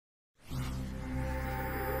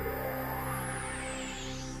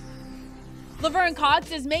Laverne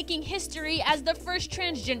Cox is making history as the first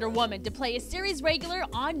transgender woman to play a series regular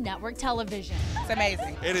on network television. It's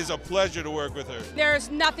amazing. It is a pleasure to work with her.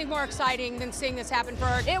 There's nothing more exciting than seeing this happen for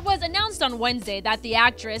her. It was announced on Wednesday that the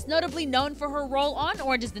actress, notably known for her role on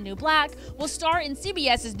Orange is the New Black, will star in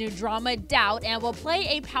CBS's new drama Doubt and will play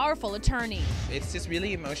a powerful attorney. It's just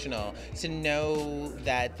really emotional to know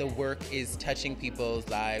that the work is touching people's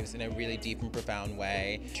lives in a really deep and profound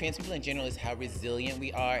way. Trans people in general is how resilient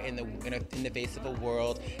we are in the face of a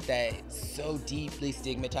world that so deeply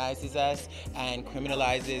stigmatizes us and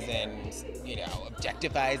criminalizes and,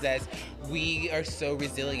 objectifies us. We are so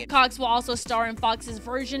resilient. Cox will also star in Fox's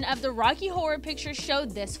version of the Rocky Horror Picture Show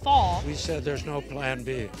this fall. We said there's no plan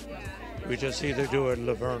B. We just either do it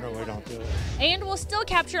Laverne or we don't do it. And will still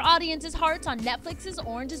capture audiences' hearts on Netflix's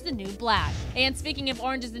Orange is the New Black. And speaking of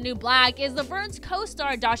Orange is the New Black, is Laverne's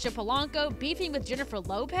co-star Dascha Polanco beefing with Jennifer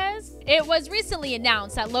Lopez? It was recently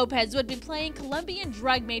announced that Lopez would be playing Colombian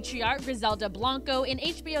drug matriarch Griselda Blanco in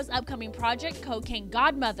HBO's upcoming project Cocaine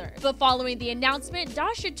Godmother. But following the announcement,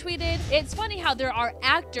 Dascha tweeted, "It's funny how there are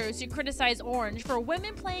actors who criticize Orange for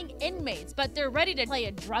women playing inmates, but they're ready to play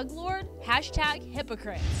a drug lord?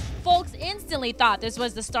 #hypocrites." Folks instantly thought this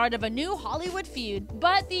was the start of a new Hollywood feud,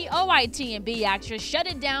 but the OITB actress shut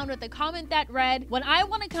it down with a comment that read, "When I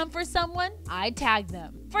want to come for someone, I tag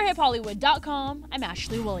them." For HipHollywood.com, I'm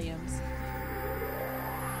Ashley Williams.